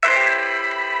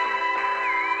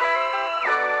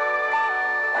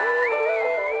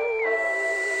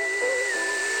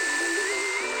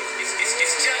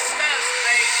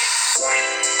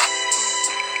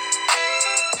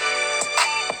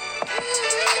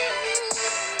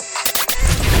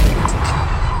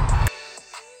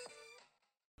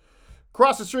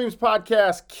Cross the Streams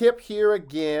podcast, Kip here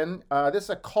again. This is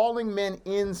a Calling Men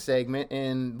In segment,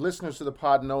 and listeners to the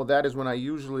pod know that is when I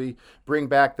usually bring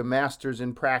back the masters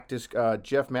in practice,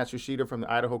 Jeff Matsushita from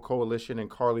the Idaho Coalition and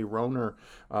Carly Roner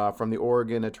from the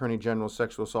Oregon Attorney General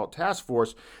Sexual Assault Task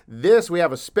Force. We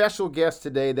have a special guest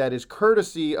today that is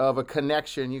courtesy of a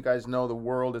connection. You guys know the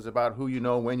world is about who you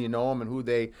know, when you know them, and who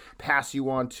they pass you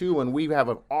on to, and we have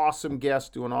an awesome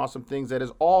guest doing awesome things that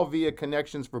is all via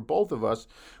connections for both of us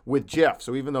with Jeff.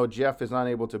 So even though Jeff is not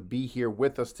able to be here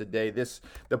with us today,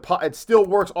 it still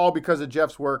works all because of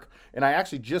Jeff's work. And I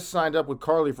actually just signed up with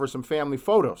Carly for some family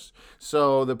photos.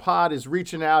 So the pod is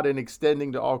reaching out and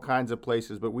extending to all kinds of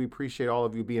places. But we appreciate all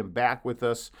of you being back with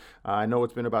us. I know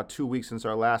it's been about 2 weeks since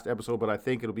our last episode, but I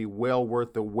think it'll be well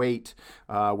worth the wait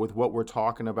with what we're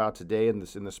talking about today and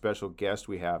the special guest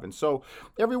we have. And so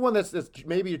everyone that's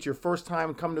maybe it's your first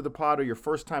time coming to the pod or your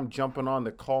first time jumping on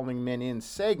the Calling Men In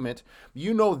segment,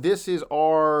 you know this is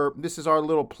our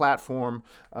little platform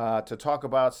to talk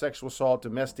about sexual assault,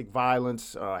 domestic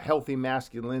violence, healthy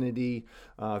masculinity,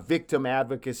 victim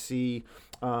advocacy,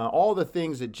 all the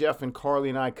things that Jeff and Carly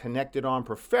and I connected on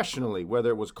professionally, whether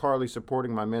it was Carly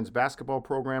supporting my men's basketball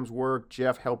program's work,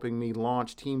 Jeff helping me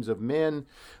launch teams of men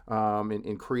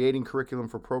in creating curriculum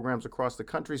for programs across the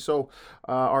country. So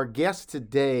our guest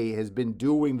today has been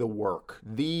doing the work,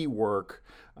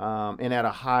 and at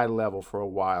a high level for a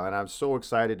while. And I'm so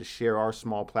excited to share our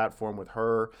small platform with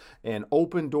her and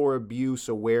Open Door Abuse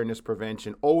Awareness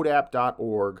Prevention,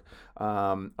 ODAP.org,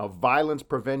 a violence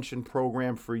prevention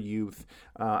program for youth.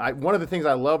 One of the things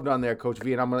I loved on there, Coach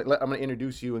V, and I'm gonna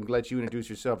introduce you and let you introduce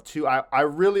yourself too. I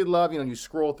really love, you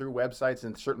scroll through websites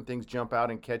and certain things jump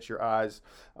out and catch your eyes.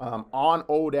 On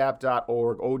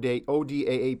ODAP.org,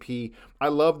 ODAAP. I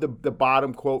love the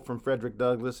bottom quote from Frederick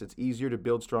Douglass. It's easier to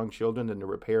build strong children than to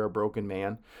repair a broken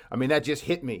man. I mean, that just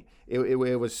hit me. It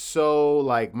was so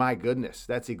like, my goodness,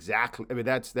 that's exactly,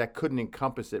 that couldn't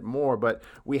encompass it more. But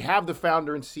we have the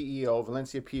founder and CEO,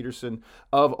 Valencia Peterson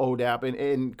of ODAP.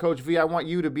 And Coach V, I want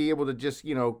you to be able to just,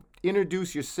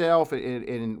 introduce yourself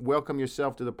and welcome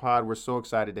yourself to the pod. We're so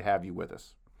excited to have you with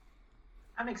us.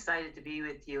 I'm excited to be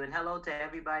with you, and hello to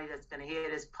everybody that's going to hear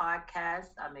this podcast.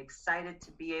 I'm excited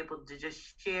to be able to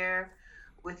just share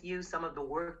with you some of the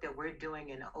work that we're doing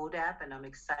in ODAP, and I'm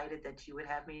excited that you would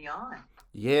have me on.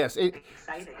 Yes,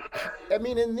 Excited. I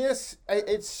mean, in this,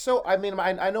 it's so. I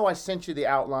know I sent you the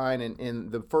outline,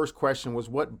 and the first question was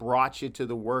what brought you to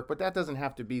the work, but that doesn't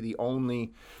have to be the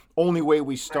only way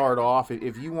we start Right. off.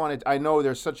 If you wanted, I know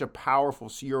there's such a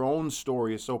powerful. Your own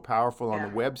story is so powerful on the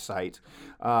Yeah. website,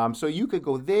 so you could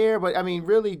go there. But I mean,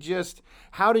 really, just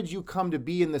how did you come to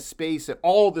be in the space at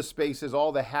all the spaces,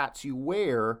 all the hats you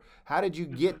wear? How did you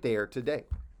get there today?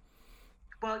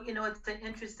 Well, it's an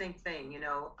interesting thing.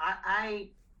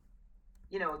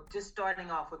 Just starting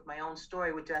off with my own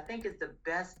story, which I think is the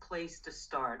best place to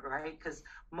start, right? Because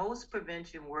most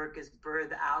prevention work is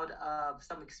birthed out of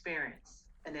some experience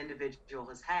an individual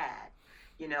has had,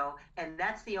 and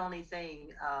that's the only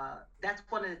thing, that's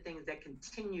one of the things that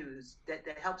continues, that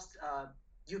helps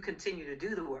you continue to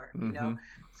do the work. Mm-hmm.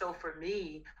 So for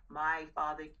me, my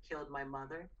father killed my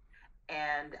mother,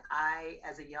 and I,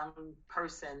 as a young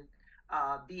person,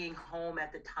 being home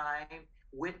at the time,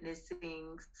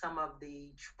 witnessing some of the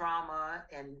trauma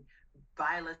and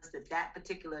violence that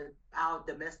particular our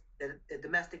the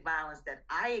domestic violence that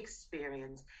I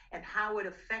experienced, and how it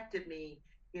affected me,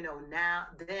 now,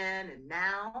 then, and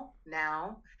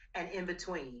now, and in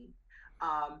between.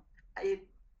 Um, it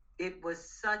it was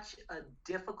such a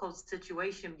difficult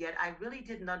situation, yet I really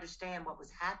didn't understand what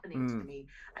was happening to Mm. me.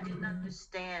 I didn't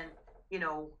understand, you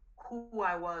know, who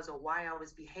I was or why I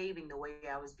was behaving the way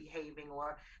I was behaving,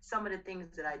 or some of the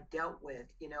things that I dealt with.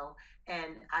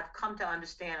 And I've come to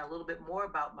understand a little bit more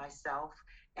about myself.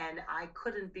 And I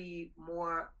couldn't be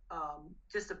more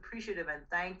just appreciative and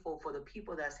thankful for the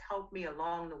people that's helped me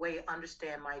along the way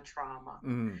understand my trauma.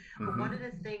 Mm. But Mm-hmm. one of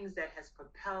the things that has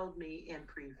propelled me in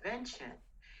prevention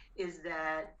is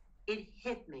that it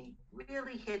hit me,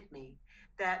 really hit me,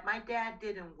 that my dad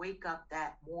didn't wake up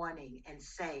that morning and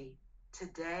say,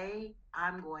 "Today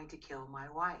I'm going to kill my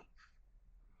wife."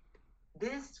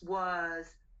 This was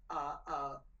uh,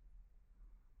 uh,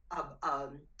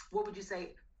 what would you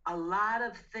say? A lot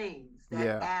of things that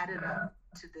Yeah. added up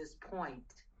to this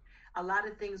point. A lot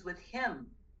of things with him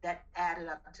that added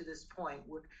up to this point.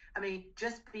 I mean,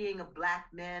 just being a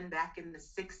black man back in the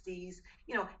 60s,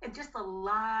 and just a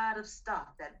lot of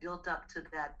stuff that built up to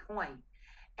that point.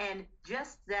 And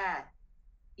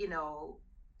you know,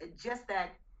 just that,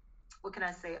 what can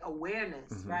I say,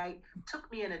 awareness, Mm-hmm. right,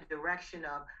 took me in a direction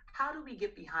of how do we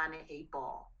get behind the eight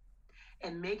ball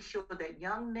and make sure that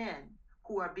young men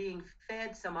who are being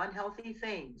fed some unhealthy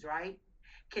things, right,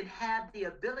 can have the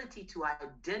ability to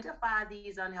identify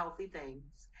these unhealthy things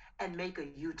and make a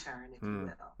U-turn, if you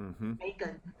will, Mm-hmm. make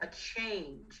a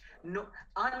change, no,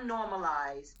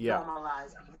 unnormalize Yeah.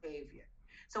 normalized behavior.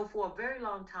 So for a very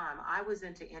long time, I was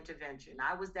into intervention.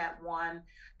 I was that one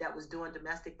that was doing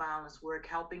domestic violence work,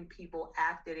 helping people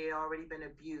after they had already been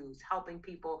abused, helping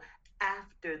people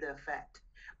after the effect.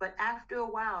 But after a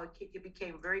while, it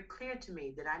became very clear to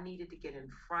me that I needed to get in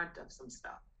front of some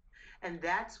stuff. And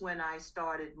that's when I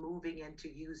started moving into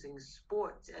using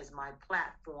sports as my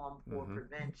platform for Mm-hmm.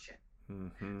 prevention.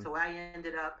 Mm-hmm. So I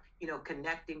ended up,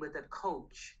 connecting with a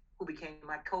coach who became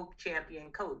my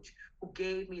champion coach, who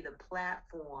gave me the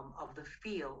platform of the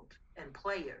field and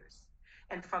players.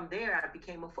 And from there, I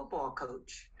became a football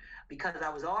coach because I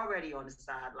was already on the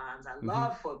sidelines. I Mm-hmm.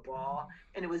 love football,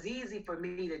 and it was easy for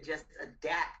me to just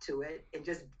adapt to it and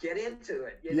just get into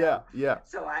it. Yeah. Yeah.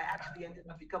 So I actually ended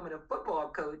up becoming a football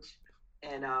coach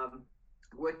and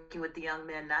working with the young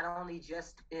men, not only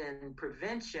just in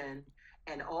prevention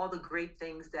and all the great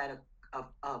things that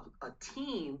a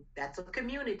team that's a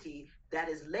community that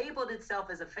is labeled itself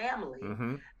as a family,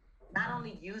 Mm-hmm. not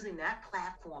only using that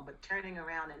platform, but turning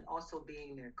around and also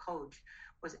being their coach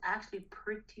was actually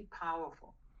pretty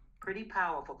powerful. Pretty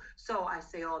powerful. So I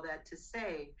say all that to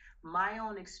say my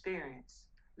own experience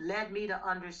led me to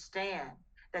understand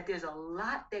that there's a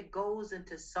lot that goes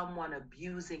into someone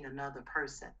abusing another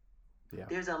person. Yeah.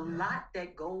 There's a lot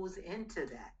that goes into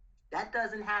that. That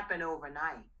doesn't happen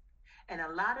overnight. And a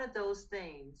lot of those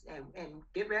things, and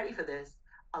get ready for this,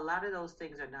 a lot of those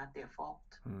things are not their fault.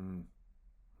 Mm.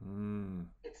 Mm.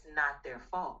 It's not their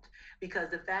fault because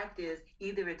the fact is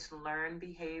either it's learned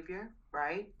behavior,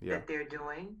 right, Yeah. that they're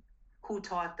doing. Who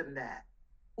taught them that?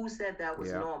 Who said that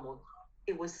was Yeah. normal?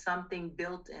 It was something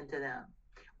built into them.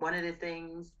 One of the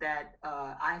things that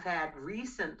I've had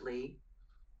recently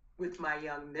with my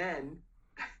young men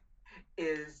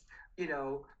is, you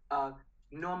know, uh,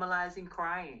 normalizing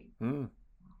crying. Mm.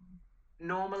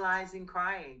 Normalizing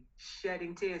crying,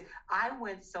 shedding tears. I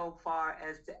went so far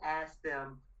as to ask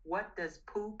them, what does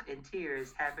poop and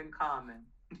tears have in common?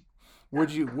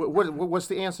 Would you? What's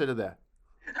the answer to that?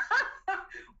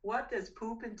 What does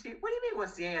poop and tears? What do you mean?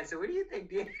 What's the answer? What do you think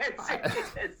the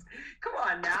answer is? Come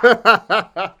on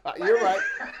now. You're right.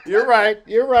 You're right.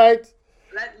 You're right.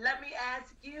 Let me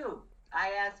ask you.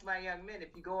 I asked my young men, if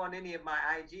you go on any of my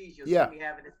IGs, you'll see Yeah. me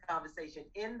having this conversation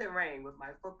in the ring with my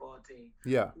football team.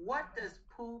 Yeah. What does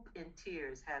poop and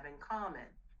tears have in common?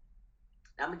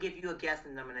 I'm going to give you a guess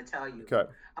and I'm going to tell you. Okay.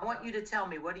 I want you to tell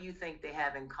me, what do you think they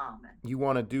have in common? You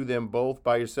want to do them both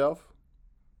by yourself?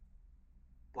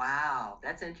 Wow,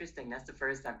 that's interesting. That's the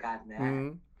first I've gotten that.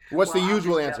 Mm-hmm. What's the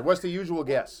usual answer? What's the usual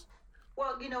guess?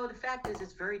 Well, the fact is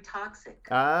it's very toxic.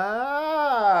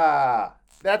 I'm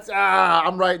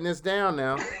writing this down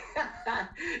now.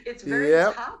 It's very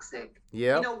toxic.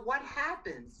 Yeah. What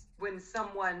happens when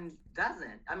someone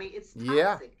doesn't? I mean, it's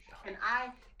toxic.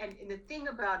 Yeah. And the thing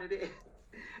about it is,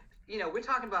 we're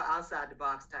talking about outside the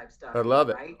box type stuff. I love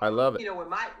it. Right? I love it.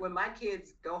 When my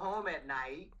kids go home at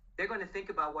night, they're going to think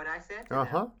about what I said to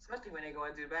them, especially when they're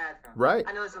going to the bathroom. Right.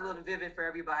 I know it's a little vivid for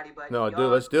everybody, but no,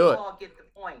 let's do it. You all get the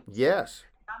point. Yes.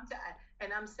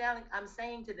 I'm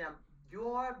saying to them,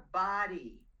 your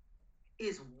body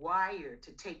is wired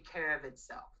to take care of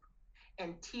itself,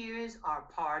 and tears are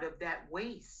part of that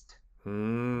waste.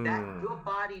 That your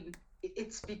body,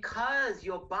 it's because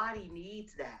your body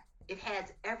needs that. It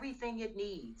has everything it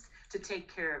needs to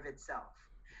take care of itself.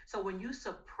 So when you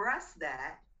suppress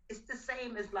that, it's the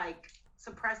same as like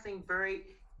suppressing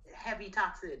very heavy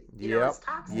toxicity. It's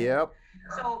toxic. Yep.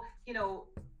 So,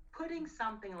 putting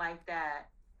something like that,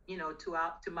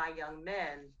 to my young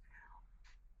men,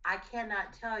 I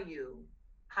cannot tell you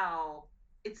how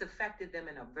it's affected them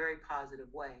in a very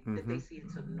positive way, that they see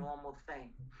it's a normal thing.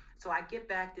 So I get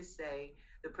back to say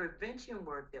the prevention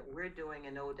work that we're doing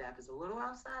in ODAP is a little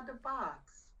outside the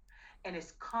box, and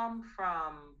it's come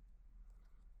from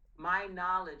my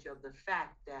knowledge of the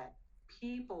fact that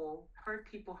people hurt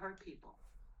people.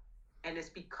 And it's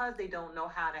because they don't know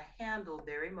how to handle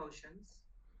their emotions,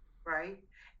 right?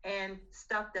 And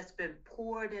stuff that's been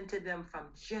poured into them from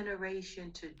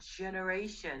generation to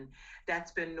generation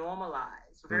that's been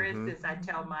normalized. For instance, I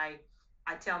tell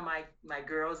my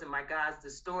girls and my guys the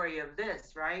story of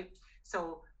this, right?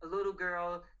 So a little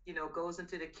girl, goes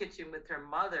into the kitchen with her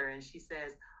mother and she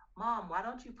says, "Mom, why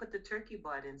don't you put the turkey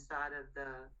butt inside of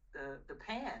the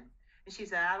pan?" And she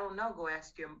said, "I don't know. Go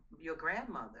ask your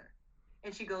grandmother."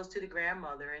 And she goes to the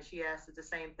grandmother and she asks her the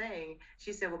same thing.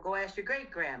 She said, "Well, go ask your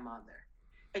great grandmother."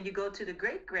 And you go to the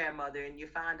great grandmother and you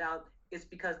find out It's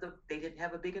because they didn't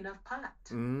have a big enough pot.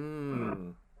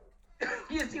 Mm.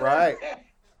 You see what I'm Right. saying?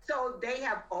 So they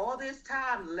have all this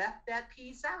time left that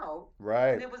piece out, and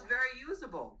Right. it was very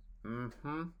usable.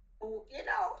 Mm-hmm. Well,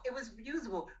 it was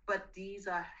usable. But these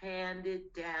are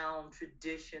handed down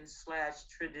tradition slash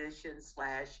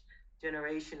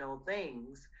generational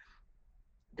things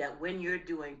that when you're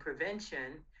doing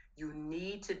prevention, you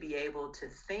need to be able to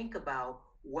think about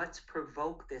what's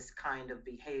provoked this kind of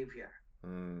behavior.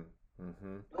 Mm.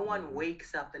 Mm-hmm. No one Mm-hmm.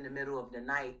 wakes up in the middle of the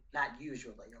night, not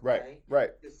usually, Right. okay?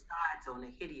 Right. Decides on a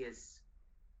hideous,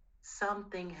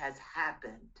 something has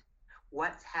happened.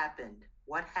 What's happened?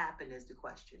 What happened is the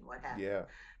question. What happened? Yeah.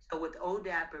 So with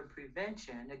ODAP and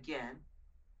prevention, again,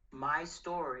 my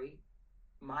story,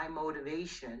 my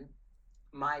motivation,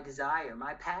 my desire,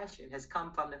 my passion has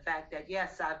come from the fact that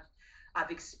yes, I've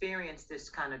experienced this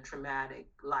kind of traumatic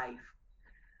life,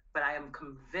 but I am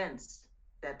convinced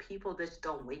that people just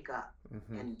don't wake up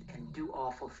Mm-hmm. and do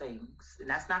awful things. And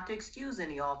that's not to excuse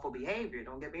any awful behavior,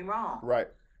 don't get me wrong. Right.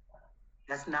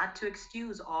 That's not to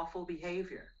excuse awful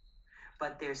behavior.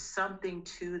 But there's something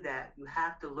to that you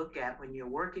have to look at when you're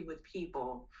working with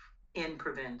people in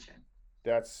prevention.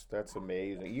 That's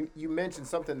amazing. You mentioned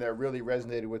something that really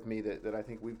resonated with me that I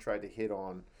think we've tried to hit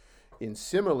on in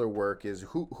similar work is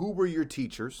who were your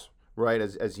teachers, right,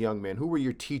 as young men? Who were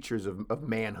your teachers of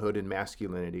manhood and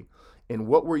masculinity? And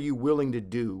what were you willing to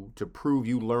do to prove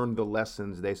you learned the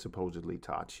lessons they supposedly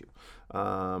taught you?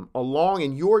 Along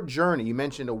in your journey, you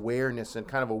mentioned awareness and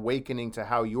kind of awakening to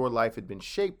how your life had been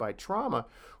shaped by trauma.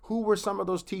 Who were some of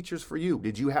those teachers for you?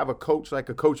 Did you have a coach like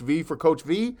a Coach V for Coach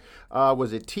V?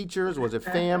 Was it teachers? Was it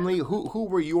family? Who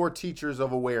were your teachers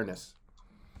of awareness?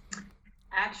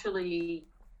 Actually,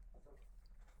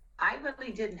 I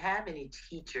really didn't have any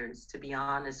teachers, to be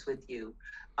honest with you.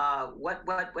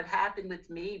 What happened with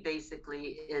me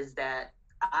basically is that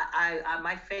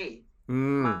my faith,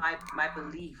 Mm, my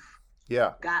belief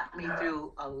yeah. got me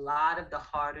through a lot of the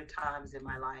harder times in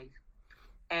my life.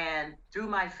 And through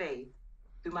my faith,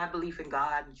 through my belief in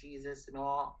God and Jesus and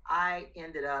all, I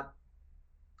ended up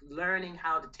learning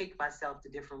how to take myself to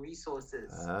different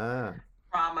resources, Ah,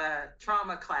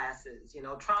 trauma classes,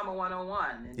 trauma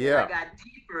 101. And then I yeah. got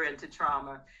deeper into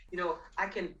trauma. I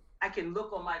can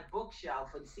look on my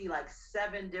bookshelf and see like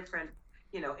 7 different,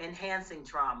 enhancing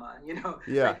trauma,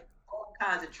 Yeah. like all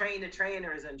kinds of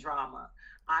trainers in trauma.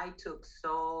 I took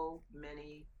so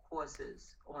many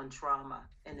courses on trauma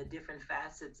and the different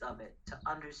facets of it to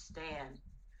understand,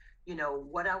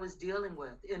 what I was dealing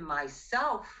with in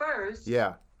myself first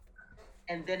Yeah.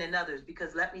 and then in others.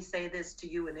 Because let me say this to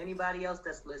you and anybody else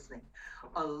that's listening,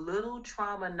 a little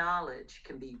trauma knowledge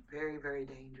can be very, very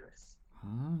dangerous.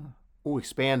 Mm. Oh,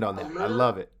 expand on A that. I little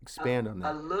love it. a, Expand on a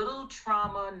that. little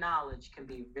trauma knowledge can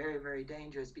be very, very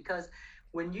dangerous because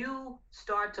when you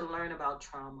start to learn about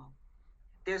trauma,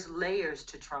 there's layers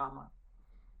to trauma.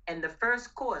 And the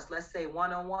first course, let's say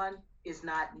 101, is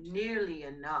not nearly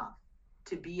enough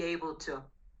to be able to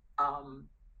um,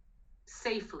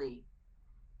 safely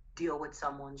deal with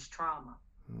someone's trauma.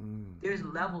 Mm. There's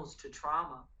levels to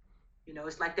trauma.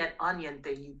 It's like that onion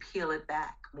thing. You peel it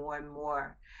back more and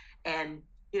more. And,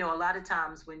 a lot of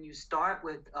times when you start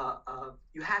with,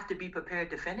 you have to be prepared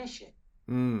to finish it.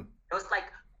 Mm. It's like,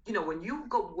 when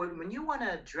you want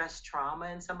to address trauma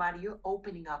in somebody, you're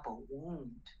opening up a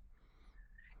wound.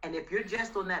 And if you're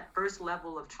just on that first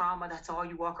level of trauma, that's all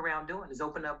you walk around doing is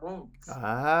open up wounds. You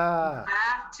Ah,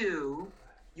 have to,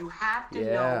 you have to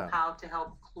know yeah. how to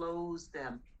help close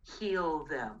them, heal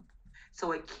them.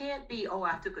 So it can't be, oh,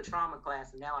 I took a trauma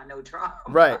class and now I know trauma.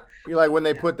 Right. You're like when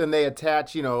they Yeah. put then they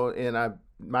attach, and I'm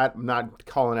not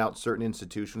calling out certain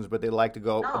institutions, but they like to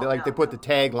go. They No, like they no, put the no.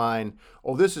 tagline,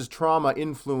 "Oh, this is trauma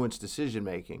influenced decision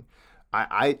making."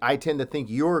 I tend to think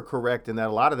you're correct in that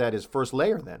a lot of that is first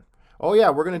layer. Then, oh yeah,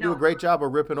 we're going You to do a know, great job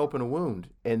of ripping open a wound,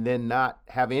 and then not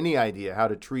have any idea how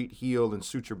to treat, heal, and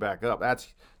suture back up.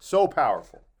 That's so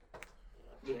powerful.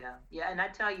 yeah, yeah. And I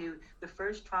tell you, the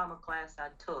first trauma class I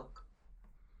took,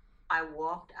 I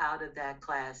walked out of that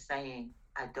class saying,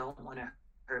 I don't want to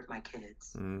hurt my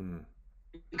kids. Mm,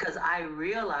 Because I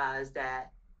realized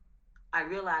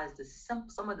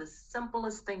some of the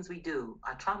simplest things we do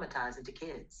are traumatizing to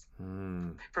kids.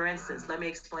 mm, For instance, let me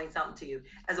explain something to you.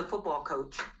 As a football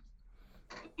coach,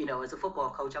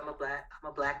 I'm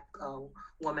a black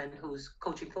woman who's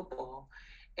coaching football,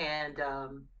 and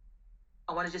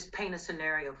I want to just paint a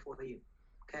scenario for you.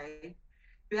 Okay,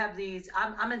 you have these.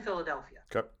 I'm in Philadelphia.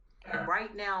 okay. And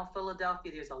right now,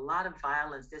 Philadelphia, there's a lot of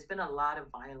violence. There's been a lot of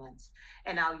violence.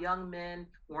 And our young men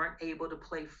weren't able to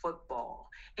play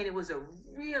football. And it was a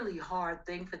really hard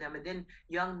thing for them. And then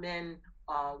young men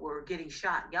were getting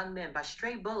shot, young men, by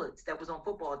stray bullets that was on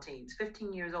football teams,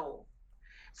 15 years old.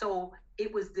 So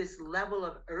it was this level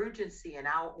of urgency in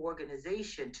our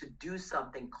organization to do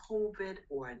something, COVID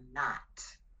or not.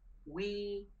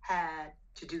 We had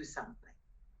to do something.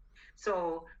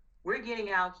 So we're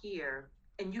getting out here,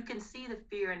 and you can see the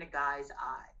fear in the guy's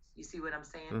eyes. You see what I'm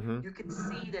saying? Mm-hmm. You can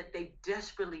see that they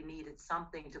desperately needed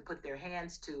something to put their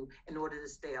hands to in order to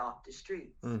stay off the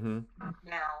streets. Mm-hmm.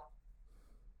 Now,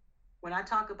 when I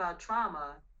talk about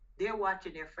trauma, they're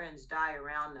watching their friends die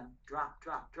around them, drop,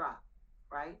 drop, drop,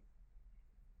 right?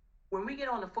 When we get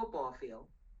on the football field,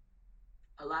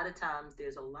 a lot of times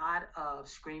there's a lot of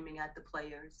screaming at the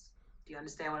players. Do you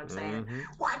understand what I'm saying? Mm-hmm.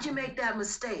 Why'd you make that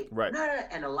mistake? Right. No,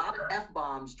 and a lot of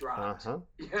F-bombs dropped. Uh-huh.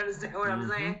 You understand what Mm-hmm. I'm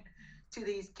saying? To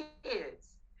these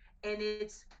kids. And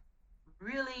it's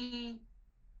really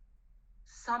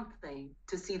something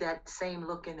to see that same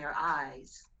look in their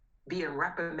eyes being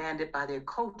reprimanded by their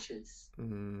coaches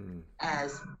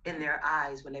as in their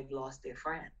eyes when they've lost their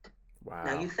friend. Wow.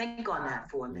 Now you think on that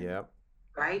for a minute. Yep.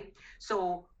 Right?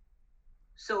 So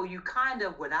you kind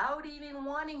of, without even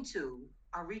wanting to,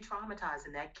 are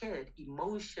re-traumatizing that kid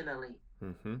emotionally.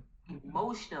 Mm-hmm.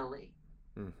 Emotionally.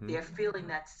 Mm-hmm. They're feeling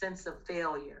that sense of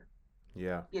failure.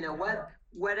 Yeah. You know,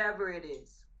 whatever it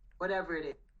is.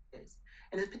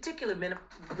 And it's particularly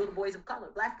little boys of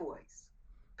color, black boys,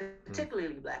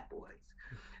 particularly black boys.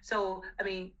 So, I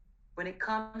mean, when it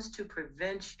comes to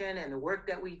prevention and the work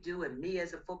that we do, and me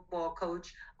as a football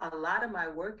coach, a lot of my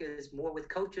work is more with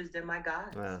coaches than my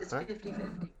guys. It's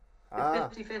 50-50.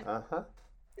 It's 50-50. Uh-huh.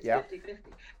 It's 50-50.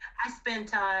 I spend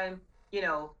time, you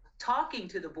know, talking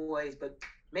to the boys, but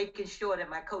making sure that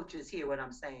my coaches hear what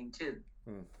I'm saying too.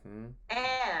 Mm-hmm.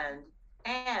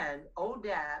 And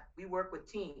ODAP, we work with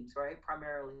teams, right?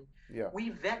 Primarily. Yeah. We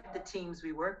vet the teams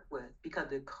we work with because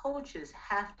the coaches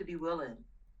have to be willing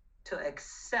to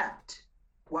accept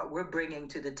what we're bringing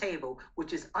to the table,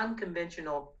 which is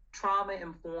unconventional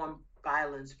trauma-informed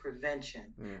violence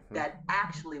prevention that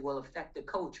actually will affect the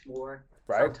coach more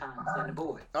sometimes than the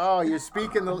boys. Oh, you're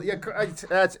speaking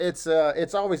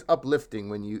it's always uplifting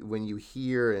when you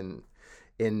hear and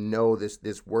know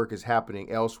this work is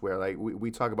happening elsewhere. Like we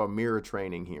talk about mirror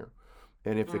training here.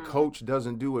 And if the coach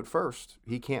doesn't do it first,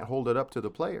 he can't hold it up to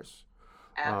the players.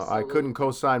 I couldn't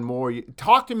co-sign more.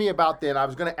 Talk to me about that. I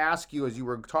was going to ask you, as you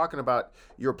were talking about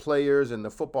your players and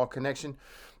the football connection,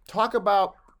 talk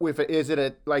about, is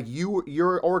it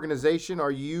your organization?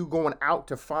 Are you going out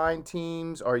to find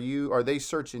teams? Are they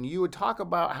searching you? And talk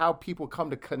about how people come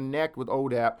to connect with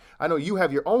ODAP. I know you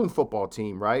have your own football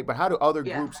team, right? But how do other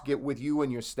groups get with you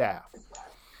and your staff?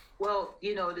 Well,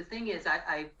 you know, the thing is,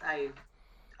 I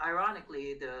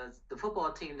ironically, the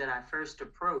football team that I first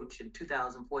approached in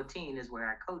 2014 is where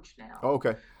I coach now. Oh,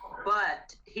 okay.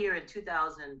 But here in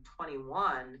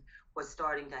 2021, what's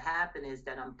starting to happen is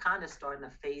that I'm kind of starting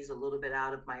to phase a little bit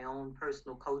out of my own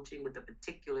personal coaching with a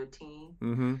particular team.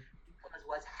 Mm-hmm. Because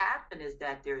what's happened is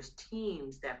that there's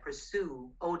teams that pursue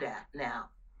ODAP now,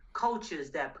 coaches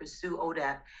that pursue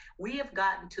ODAP. We have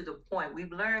gotten to the point,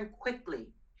 we've learned quickly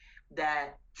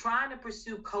that trying to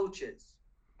pursue coaches,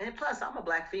 and plus, I'm a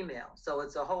black female, so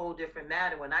it's a whole different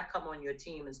matter when I come on your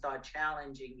team and start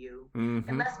challenging you. Mm-hmm.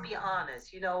 And let's be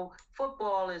honest, you know,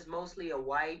 football is mostly a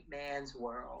white man's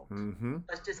world. Mm-hmm.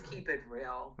 Let's just keep it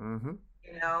real. Mm-hmm.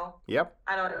 You know? Yep.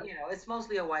 It's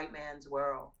mostly a white man's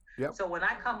world. Yep. So when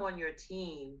I come on your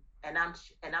team and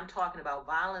I'm talking about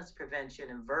violence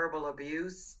prevention and verbal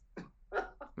abuse,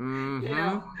 mm-hmm. you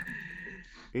know.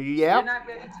 Yep. You're not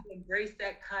ready to embrace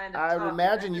that kind of talk. I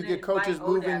imagine you get coaches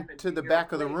moving to the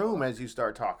back of the room as you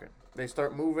start talking. They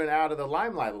start moving out of the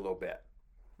limelight a little bit.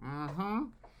 Mm-hmm.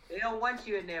 They don't want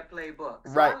you in their playbook.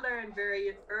 So right. I learned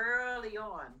very early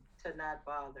on to not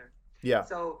bother. Yeah.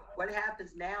 So what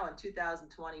happens now in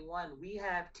 2021, we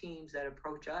have teams that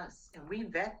approach us and we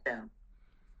vet them.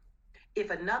 If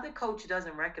another coach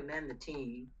doesn't recommend the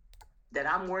team that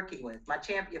I'm working with,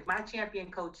 if my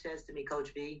champion coach says to me,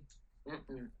 Coach B,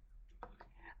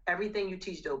 everything you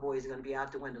teach those boys is going to be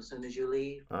out the window as soon as you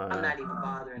leave. I'm not even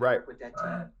bothering to work with that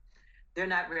team. They're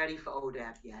not ready for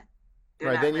ODAP yet.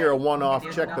 Then you're a one-off,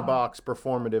 check the box,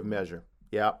 performative measure.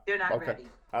 Yeah. They're not ready.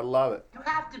 I love it. You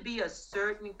have to be a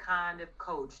certain kind of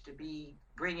coach to be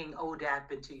bringing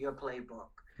ODAP into your playbook.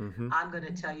 Mm-hmm. I'm going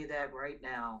to tell you that right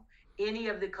now. Any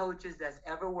of the coaches that's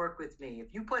ever worked with me,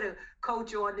 if you put a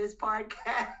coach on this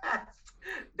podcast,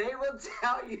 they will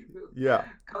tell you,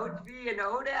 Coach B and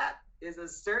ODAP is a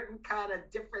certain kind of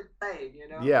different thing, you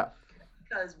know? Yeah.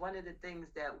 Because one of the things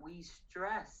that we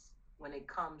stress when it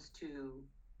comes to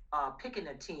picking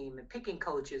a team and picking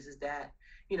coaches is that,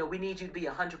 we need you to be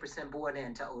 100% bought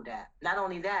into ODAP. Not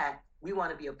only that, we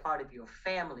want to be a part of your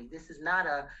family. This is not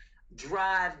a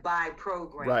drive-by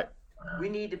program. Right. We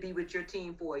need to be with your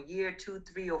team for a year, 2,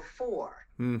 3, or 4.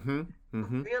 Mm-hmm.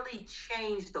 Mm-hmm. Really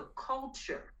change the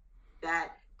culture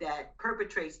that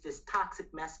perpetrates this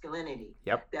toxic masculinity.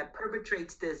 Yep. That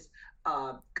perpetrates this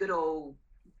good old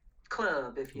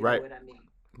club, if you Right. know what I mean.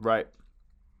 Right.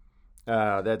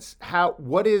 That's how.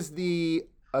 What is the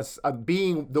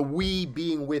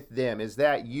being with them? Is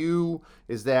that you?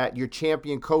 Is that your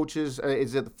champion coaches?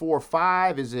 Is it the 4 or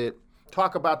 5? Is it?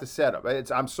 Talk about the setup.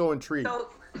 I'm so intrigued.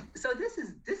 So this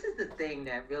is the thing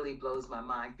that really blows my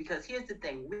mind, because here's the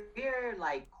thing: we're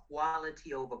like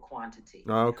quality over quantity.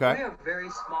 Okay. We're a very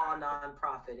small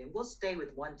nonprofit, and we'll stay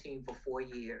with one team for 4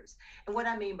 years. And what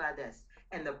I mean by this,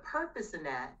 and the purpose in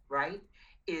that, right,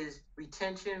 is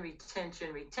retention,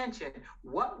 retention, retention.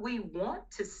 What we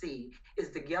want to see is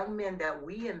the young men that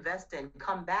we invest in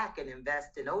come back and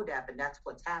invest in ODAP, and that's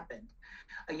what's happened.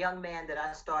 A young man that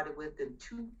I started with in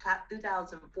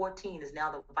 2014 is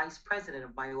now the vice president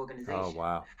of my organization. Oh,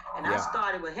 wow. And I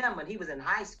started with him when he was in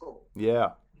high school.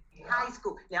 Yeah. High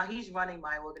school. Now he's running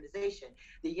my organization.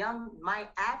 My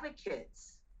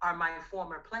advocates are my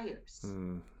former players.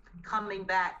 Coming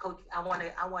back, coach, I want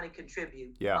to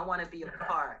contribute. Yeah. I want to be a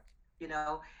part,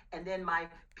 and then my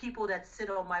people that sit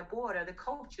on my board are the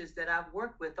coaches that I've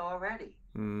worked with already,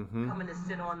 coming to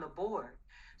sit on the board.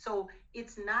 So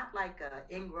it's not like an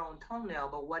ingrown toenail,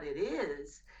 but what it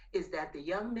is that the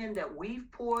young men that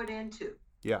we've poured into,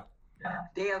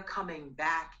 they are coming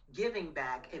back, giving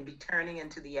back, and be turning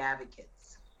into the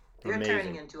advocates. They're Amazing.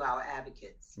 Turning into our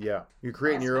advocates. Yeah, you're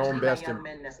creating your own best. Young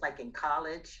men that's like in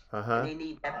college, and they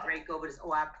need that break over this.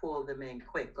 Oh, I pull them in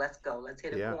quick. Let's go. Let's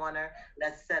hit a corner.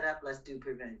 Let's set up. Let's do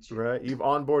prevention. Right. You've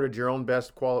onboarded your own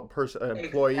best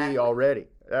employee already.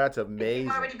 That's amazing.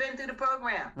 You've already been through the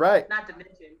program. Right. Not to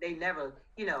mention, they never,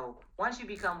 once you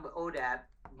become ODAP,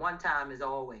 one time is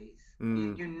always.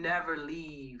 You never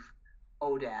leave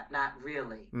ODAP, not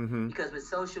really. Because with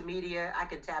social media, I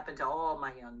can tap into all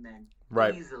my young men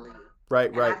easily.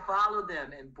 Right. I follow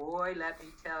them, and boy, let me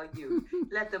tell you,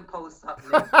 let them post something.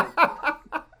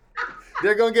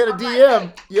 They're going to get a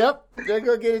DM. Yep. They're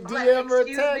going to get a DM or a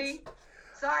text. Me?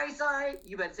 Sorry.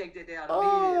 You better take that down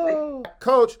immediately.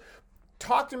 Coach,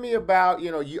 talk to me about,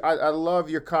 I love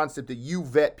your concept that you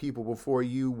vet people before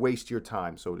you waste your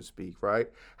time, so to speak, right?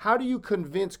 How do you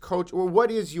convince coach, or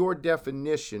what is your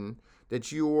definition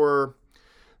that your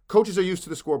coaches are used to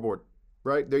the scoreboard,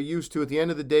 right? They're used to, at the end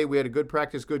of the day, we had a good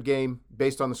practice, good game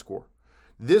based on the score.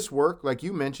 This work, like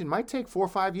you mentioned, might take 4 or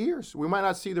 5 years. We might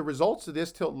not see the results of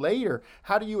this till later.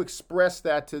 How do you express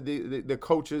that to the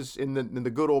coaches in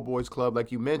the good old boys club,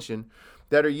 like you mentioned,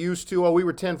 that are used to, we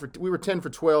were 10 for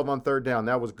 12 on third down.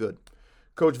 That was good.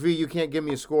 Coach V, you can't give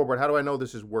me a scoreboard. How do I know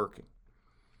this is working?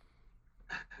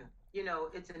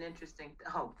 It's an interesting,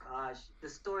 the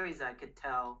stories I could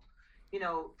tell.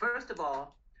 First of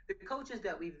all, the coaches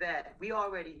that we vet, we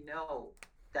already know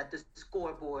that the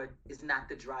scoreboard is not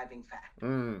the driving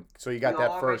factor. So you got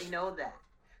that first. We already know that.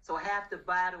 So half the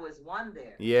battle is won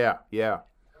there. Yeah.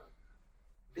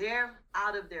 They're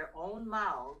out of their own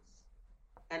mouths,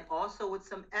 and also with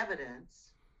some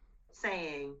evidence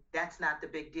saying that's not the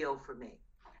big deal for me.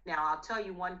 Now, I'll tell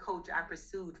you one coach I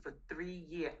pursued for 3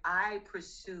 years. I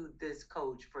pursued this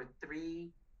coach for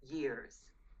 3 years.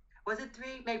 Was it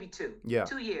 3? Maybe 2. Yeah.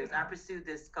 2 years I pursued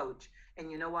this coach.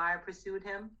 And you know why I pursued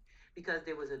him? Because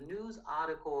there was a news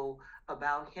article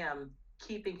about him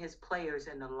keeping his players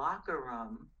in the locker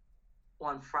room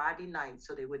on Friday night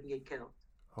so they wouldn't get killed.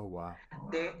 Oh, wow.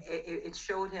 It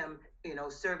showed him,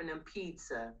 serving them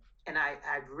pizza. And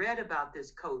I've read about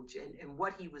this coach and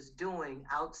what he was doing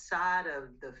outside of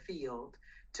the field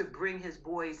to bring his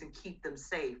boys and keep them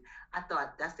safe. I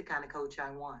thought, that's the kind of coach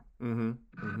I want.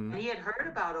 And he had heard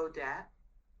about ODAP,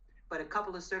 but a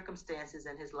couple of circumstances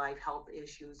in his life, health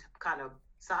issues, kind of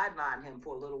sidelined him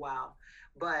for a little while.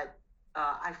 But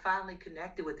I finally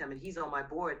connected with him, and he's on my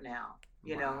board now,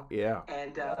 know. Yeah.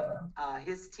 And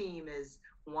his team is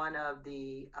one of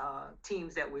the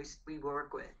teams that we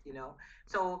work with,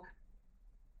 So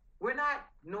we're not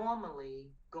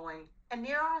normally going, and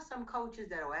there are some coaches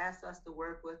that will ask us to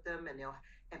work with them,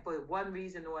 and for one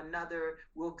reason or another,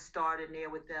 we'll start in there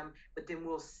with them, but then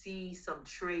we'll see some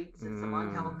traits and some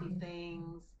unhealthy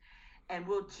things, and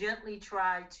we'll gently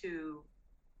try to,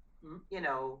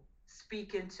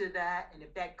 speak into that. And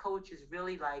if that coach is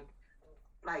really like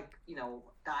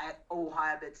old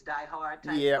habits die hard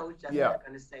type coach, that's what I'm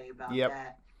going to say about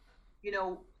that.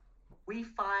 We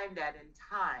find that in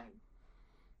time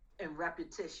and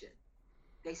repetition,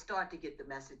 they start to get the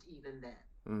message even then.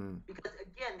 Because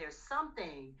again, there's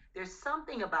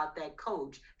something about that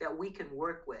coach that we can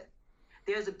work with.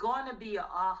 There's going to be an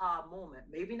aha moment,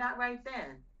 maybe not right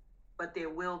then, but there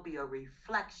will be a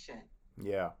reflection.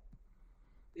 Yeah.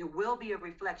 It will be a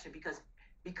reflection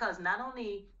because not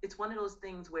only it's one of those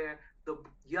things where the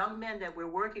young men that we're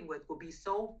working with will be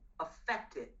so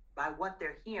affected by what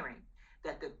they're hearing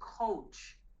that the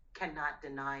coach cannot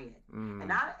deny it.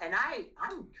 And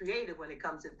I'm creative when it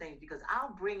comes to things because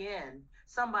I'll bring in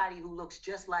somebody who looks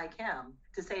just like him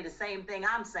to say the same thing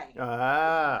I'm saying.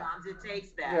 Sometimes it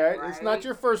takes that. Yeah, right? It's not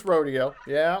your first rodeo.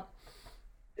 Yeah.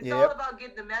 It's all about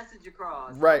getting the message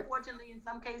across. Right. Unfortunately, in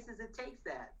some cases, it takes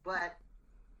that. But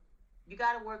you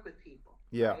got to work with people.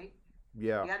 Yeah. Right?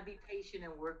 Yeah. You got to be patient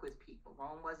and work with people.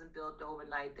 Rome wasn't built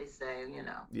overnight, they say,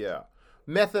 Yeah.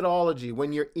 Methodology,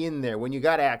 when you're in there, when you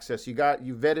got access, you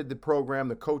vetted the program,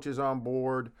 the coach is on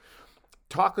board.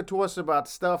 Talk to us about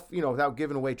stuff, without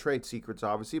giving away trade secrets,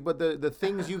 obviously, but the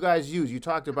things you guys use. You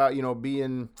talked about,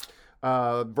 being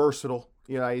versatile.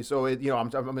 So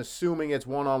I'm assuming it's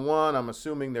one-on-one. I'm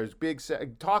assuming there's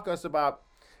talk us about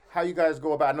how you guys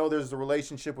go about. I know there's the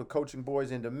relationship with coaching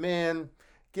boys into men.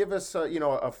 Give us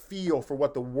a feel for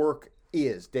what the work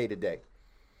is day to day.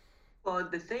 Well,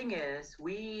 the thing is,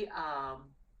 we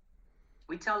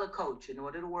tell a coach in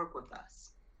order to work with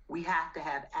us, we have to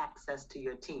have access to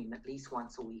your team at least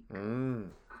once a week.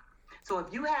 So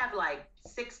if you have like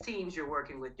 6 teams you're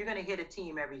working with, you're going to hit a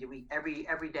team every week,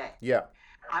 every day. Yeah.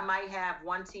 I might have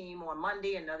one team on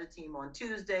Monday, another team on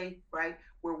Tuesday, right?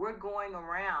 Where we're going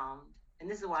around, and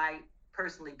this is why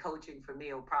personally coaching for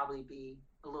me will probably be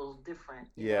a little different.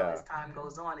 As time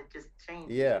goes on, it just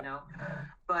changes.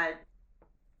 But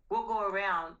we'll go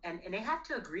around, and they have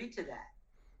to agree to that.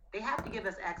 They have to give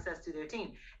us access to their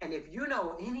team. And if you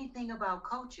know anything about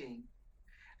coaching,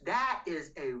 that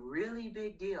is a really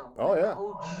big deal. Oh,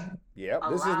 yeah.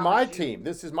 Coach this is my team.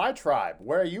 This is my tribe.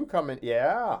 Where are you coming?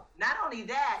 Yeah. Not only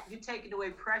that, you're taking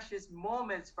away precious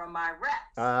moments from my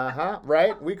reps.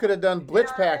 Right. We could have done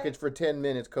blitz package for 10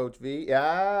 minutes, Coach V.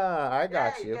 Yeah, I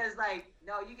got you. Because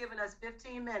no, you're giving us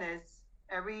 15 minutes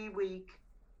every week,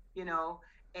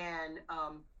 and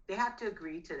they have to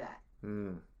agree to that.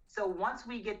 So once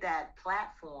we get that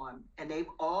platform and they've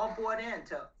all bought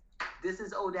into this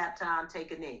is ODAP time,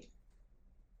 take a knee,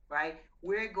 right?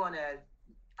 We're gonna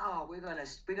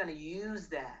use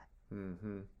that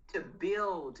to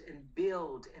build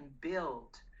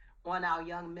on our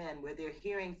young men where they're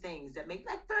hearing things that make,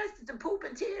 like for instance, the poop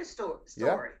and tears story.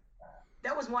 Yeah.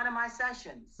 That was one of my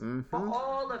sessions for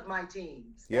all of my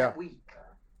teams that week.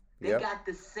 They got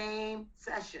the same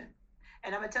session.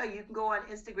 And I'm gonna tell you, you can go on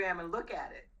Instagram and look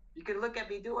at it. You can look at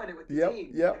me doing it with the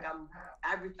team. Like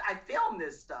I film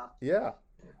this stuff. Yeah.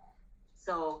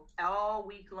 So all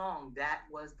week long, that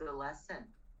was the lesson.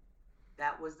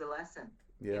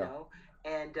 Yeah.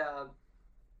 And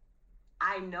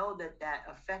I know that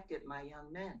affected my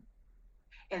young men.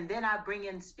 And then I bring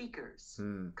in speakers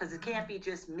because it can't be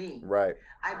just me. Right.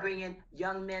 I bring in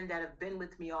young men that have been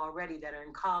with me already that are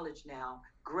in college now,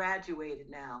 graduated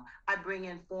now. I bring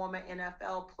in former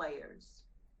NFL players.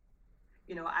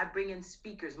 I bring in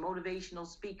speakers, motivational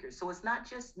speakers. So it's not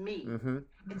just me.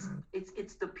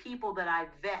 It's the people that I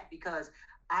vet because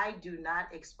I do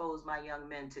not expose my young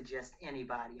men to just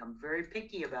anybody. I'm very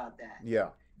picky about that. Yeah.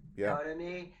 You know what I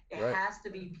mean? It has to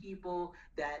be people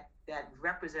that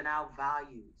represent our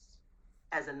values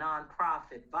as a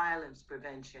nonprofit, violence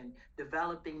prevention,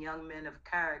 developing young men of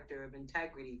character, of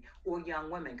integrity, or young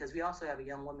women, because we also have a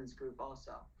young women's group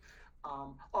also.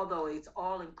 Although it's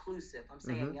all inclusive. I'm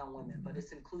saying young women, but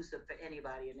it's inclusive for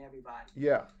anybody and everybody.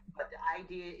 Yeah. But the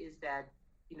idea is that,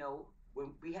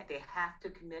 when they have to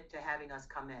commit to having us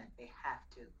come in. They have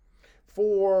to.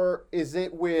 Is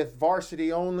it with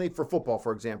varsity only for football,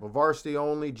 for example? Varsity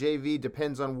only, JV,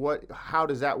 depends on how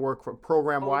does that work for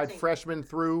program-wide, freshmen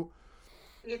through?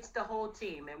 It's the whole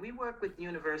team. And we work with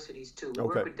universities too. We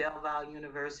work with Del Valle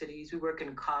universities. We work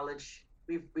in college.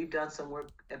 We've done some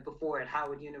work before at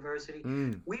Howard University.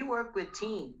 We work with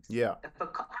teams. Yeah. I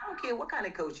don't care what kind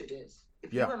of coach it is.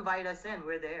 If you invite us in,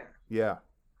 we're there. Yeah.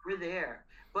 We're there.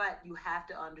 But you have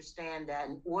to understand that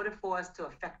in order for us to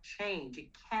affect change, it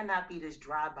cannot be this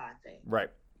drive-by thing. Right.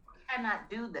 We cannot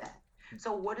do that.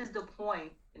 So what is the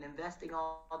point in investing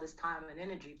all this time and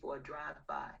energy for a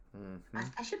drive-by?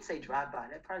 I should say drive-by.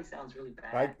 That probably sounds really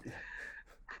bad.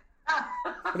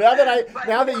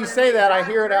 Now that you say that, I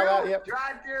hear it out loud. Yep.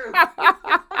 Drive-through.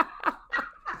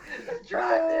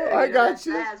 Drive-through. I got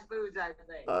you. Fast food type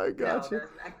thing. I got you.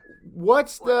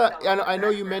 What's I know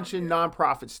you mentioned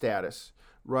nonprofit status,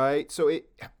 right? So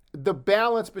the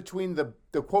balance between the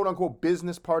quote-unquote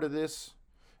business part of this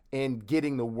and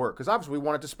getting the work? Because obviously we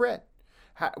want it to spread.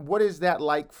 What is that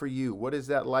like for you? What is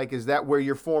that like? Is that where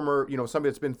your former, somebody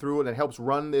that's been through it and helps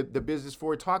run the business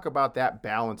for you? Talk about that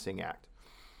balancing act.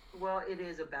 Well, it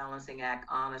is a balancing act,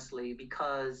 honestly,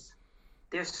 because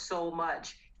there's so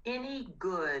much. Any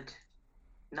good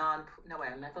no, wait,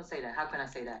 I'm not going to say that. How can I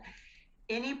say that?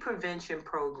 Any prevention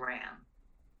program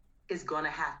is going to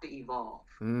have to evolve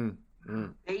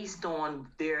based on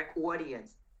their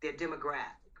audience, their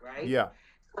demographic, right? Yeah.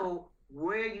 So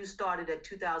where you started at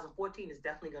 2014 is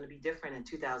definitely going to be different in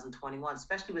 2021,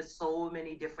 especially with so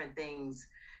many different things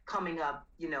coming up,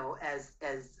 as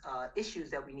issues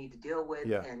that we need to deal with,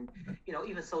 and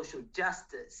even social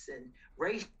justice and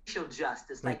racial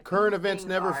justice. Like current events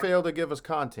never fail to give us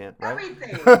content, right?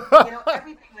 Everything,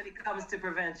 everything when it comes to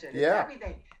prevention. Yeah.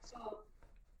 Everything. So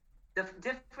the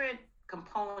different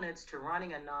components to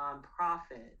running a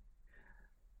nonprofit,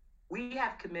 we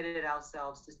have committed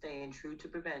ourselves to staying true to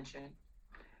prevention.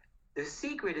 The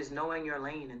secret is knowing your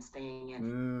lane and staying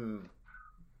in.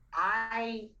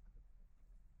 I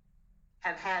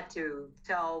have had to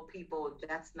tell people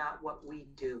that's not what we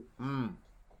do.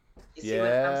 You see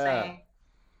what I'm saying?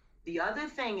 The other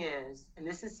thing is, and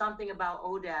this is something about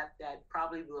ODAP that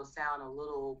probably will sound a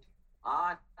little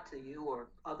odd to you or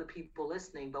other people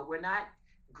listening, but we're not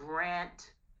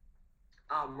grant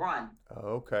run.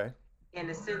 Okay. In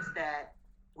the sense that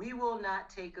we will not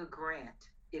take a grant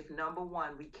if, number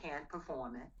one, we can't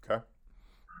perform it. Okay.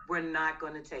 We're not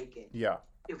going to take it. Yeah.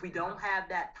 If we don't have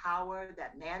that power,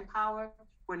 that manpower,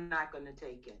 we're not going to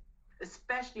take it.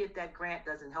 Especially if that grant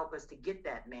doesn't help us to get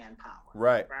that manpower.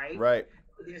 Right.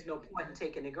 There's no point in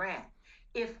taking the grant.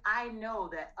 If I know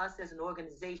that us as an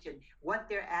organization, what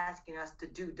they're asking us to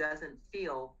do doesn't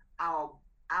feel our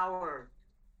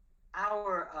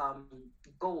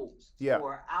goals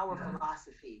or our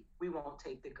philosophy, we won't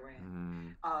take the grant.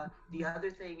 The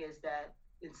other thing is that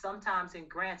sometimes in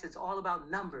grants, it's all about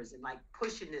numbers and like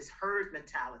pushing this herd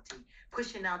mentality,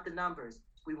 pushing out the numbers.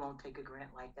 We won't take a grant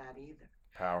like that either.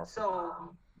 Powerful.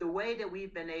 So the way that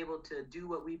we've been able to do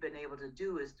what we've been able to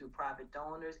do is through private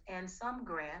donors and some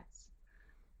grants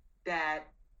that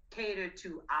cater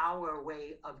to our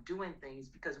way of doing things,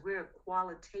 because we're a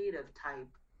qualitative type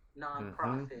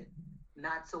nonprofit,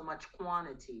 not so much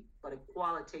quantity, but a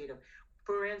qualitative.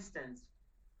 For instance,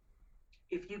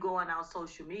 if you go on our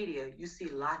social media, you see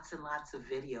lots and lots of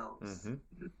videos.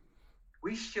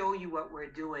 We show you what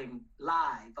we're doing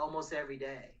live almost every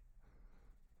day.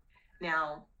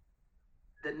 Now,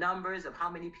 the numbers of how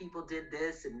many people did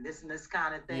this and this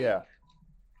kind of thing,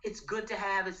 it's good to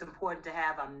have, it's important to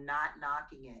have. I'm not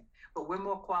knocking it, but we're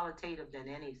more qualitative than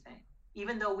anything.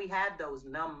 Even though we had those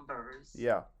numbers,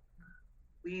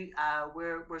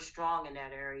 we're strong in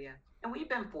that area. And we've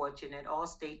been fortunate.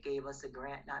 Allstate gave us a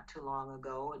grant not too long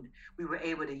ago, and we were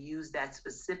able to use that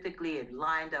specifically. It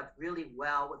lined up really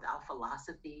well with our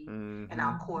philosophy and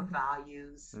our core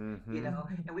values, and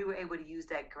we were able to use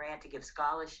that grant to give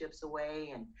scholarships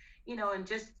away and, and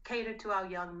just cater to our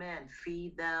young men,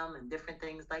 feed them and different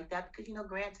things like that. Because,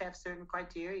 grants have certain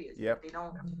criteria. If they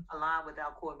don't align with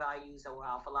our core values or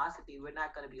our philosophy, we're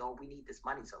not going to be, we need this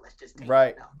money, so let's just take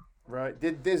it. No. Right.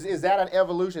 Is that an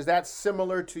evolution? Is that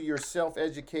similar to your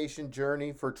self-education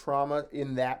journey for trauma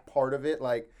in that part of it?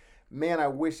 Like, man, I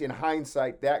wish in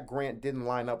hindsight that grant didn't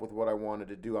line up with what I wanted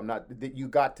to do. That you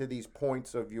got to these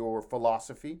points of your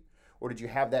philosophy, or did you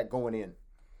have that going in?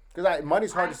 Because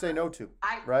money's hard to say no to,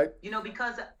 right?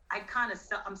 Because I kind of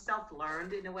I'm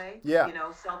self-learned in a way.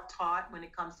 Self-taught when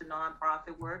it comes to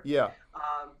nonprofit work.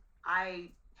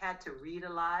 I had to read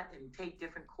a lot and take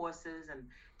different courses and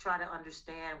try to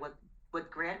understand what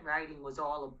grant writing was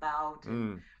all about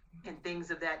and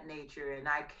things of that nature. And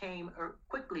I came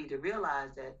quickly to realize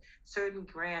that certain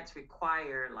grants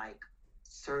require like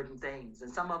certain things,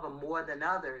 and some of them more than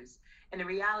others. And the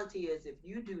reality is, if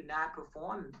you do not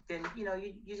perform, then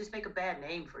you just make a bad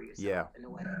name for yourself in a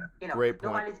way. Great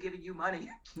point. Nobody's giving you money.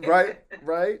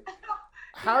 Right.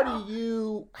 How do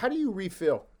you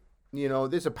refill?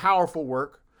 This is a powerful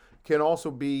work. Can also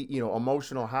be,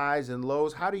 emotional highs and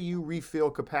lows. How do you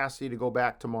refill capacity to go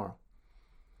back tomorrow?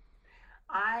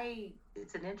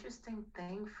 It's an interesting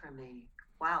thing for me.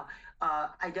 Wow.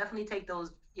 I definitely take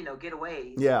those,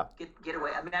 getaways.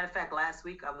 Getaway. As a matter of fact, last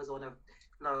week I was on a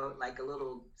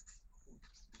little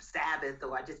Sabbath,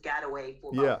 or I just got away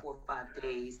for about 4 or 5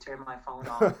 days, turned my phone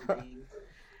off and things.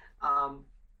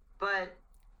 But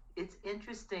it's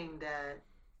interesting that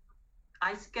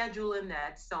I schedule in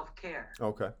that self-care.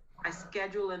 Okay. I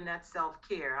schedule in that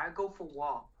self-care. I go for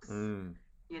walks, and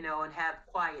have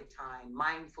quiet time,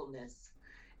 mindfulness,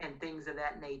 and things of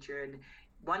that nature. And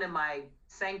one of my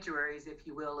sanctuaries, if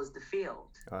you will, is the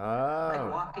field. Oh.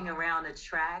 Like walking around a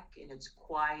track and it's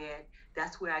quiet.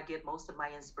 That's where I get most of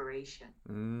my inspiration.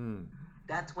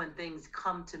 That's when things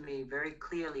come to me very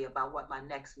clearly about what my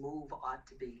next move ought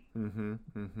to be.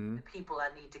 The people I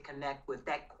need to connect with.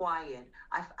 That quiet.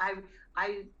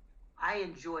 I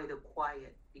enjoy the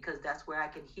quiet because that's where I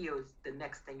can hear the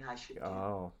next thing I should do.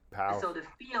 Oh, powerful. So the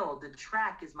field, the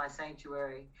track is my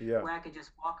sanctuary, where I can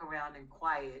just walk around in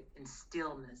quiet and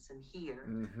stillness and hear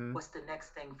what's the next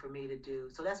thing for me to do.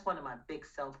 So that's one of my big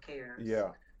self-cares.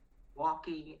 Yeah.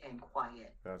 Walking and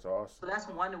quiet. That's awesome. So that's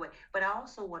one way. But I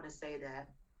also want to say that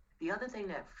the other thing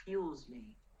that fuels me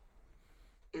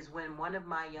is when one of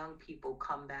my young people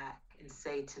come back and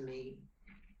say to me,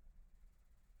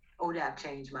 ODAP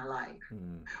changed my life.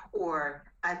 Or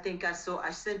I think I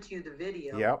sent you the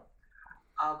video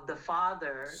of the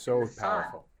father so and the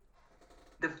powerful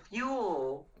son. The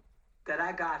fuel that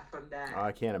I got from that.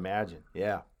 I can't imagine.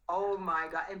 Yeah. Oh my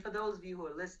God. And for those of you who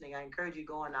are listening, I encourage you to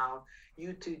go on our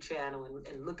YouTube channel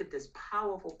and look at this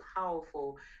powerful,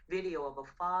 powerful video of a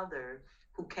father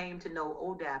who came to know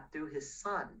ODAP through his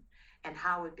son and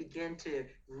how it began to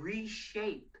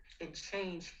reshape and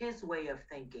change his way of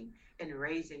thinking in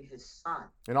raising his son.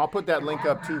 And I'll put that link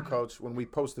up too, Coach. When we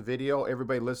post the video,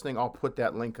 everybody listening, I'll put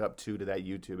that link up too to that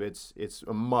YouTube. It's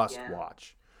a must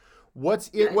watch. What's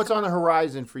on the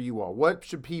horizon for you all? What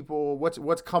should people?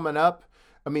 What's coming up?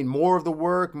 I mean, more of the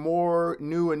work, more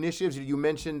new initiatives. You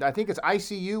mentioned, I think it's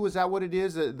ICU. Is that what it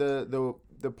is? The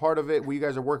part of it where you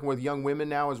guys are working with young women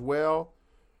now as well?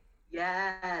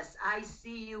 Yes, I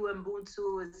see you.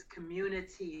 Ubuntu is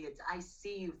community. It's I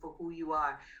see you for who you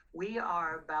are. We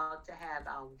are about to have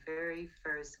our very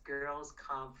first girls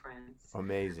conference.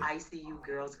 Amazing. ICU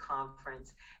Girls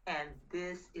Conference. And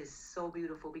this is so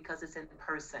beautiful because it's in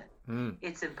person.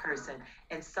 It's in person.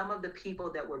 And some of the people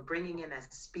that we're bringing in as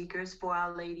speakers for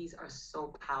our ladies are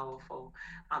so powerful.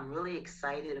 I'm really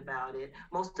excited about it.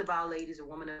 Most of our ladies are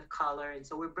women of color. And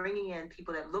so we're bringing in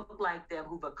people that look like them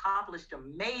who've accomplished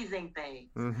amazing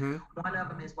things. One of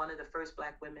them is one of the first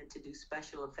Black women to do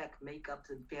special effect makeup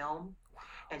and film.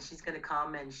 And she's going to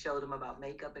come and show them about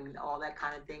makeup and all that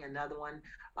kind of thing. Another one,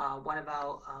 one of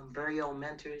our very own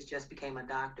mentors just became a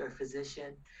doctor, a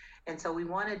physician. And so we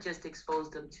want to just expose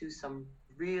them to some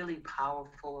really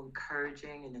powerful,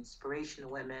 encouraging, and inspirational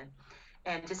women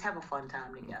and just have a fun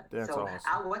time together. That's so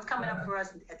awesome. What's coming up for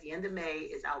us at the end of May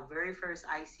is our very first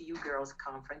ICU Girls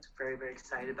Conference. Very, very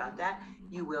excited about that.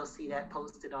 You will see that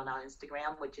posted on our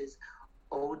Instagram, which is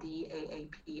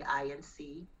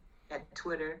ODAAPINC. At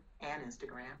Twitter and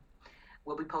Instagram.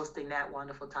 We'll be posting that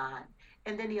wonderful time.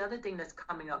 And then the other thing that's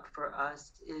coming up for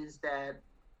us is that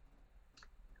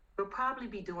we'll probably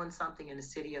be doing something in the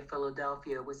city of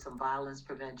Philadelphia with some violence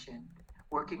prevention,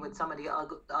 working with some of the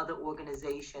other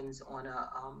organizations on a,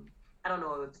 I don't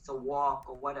know if it's a walk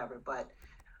or whatever, but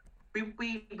we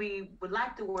would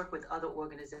like to work with other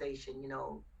organizations. You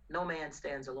know, no man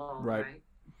stands alone, right?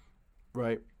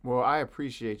 Right. Well, I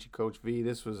appreciate you, Coach V.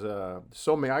 This was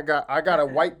so many. I got a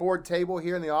whiteboard table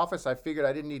here in the office. I figured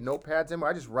I didn't need notepads anymore.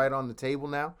 I just write on the table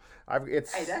now. Hey,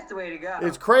 that's the way to go.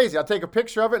 It's crazy. I'll take a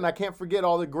picture of it, and I can't forget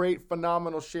all the great,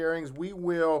 phenomenal sharings. We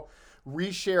will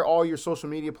reshare all your social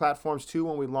media platforms, too,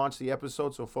 when we launch the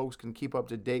episode so folks can keep up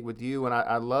to date with you. And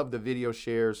I love the video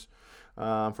shares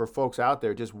for folks out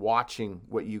there. Just watching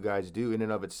what you guys do in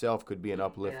and of itself could be an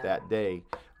uplift that day.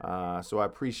 So I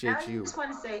appreciate you.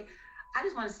 I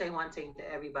just want to say one thing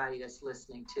to everybody that's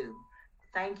listening too.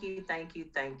 Thank you, thank you,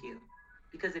 thank you.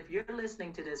 Because if you're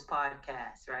listening to this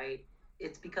podcast, right,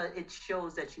 it's because it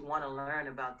shows that you want to learn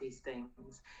about these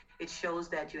things. It shows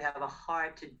that you have a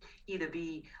heart to either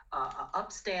be an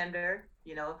upstander,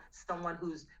 you know, someone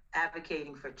who's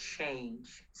advocating for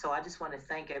change. So I just want to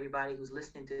thank everybody who's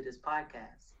listening to this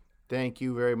podcast. Thank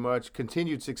you very much.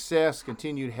 Continued success,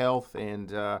 continued health,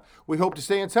 and we hope to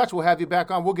stay in touch. We'll have you back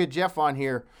on. We'll get Jeff on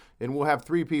here, and we'll have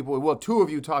 3 people. Well, 2 of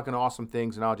you talking awesome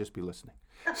things, and I'll just be listening.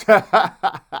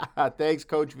 Thanks,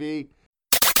 Coach V.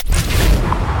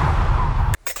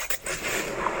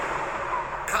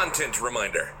 Content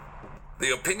reminder.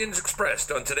 The opinions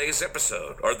expressed on today's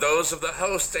episode are those of the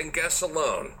host and guests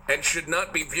alone and should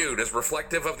not be viewed as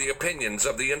reflective of the opinions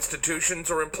of the institutions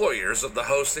or employers of the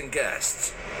hosts and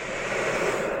guests.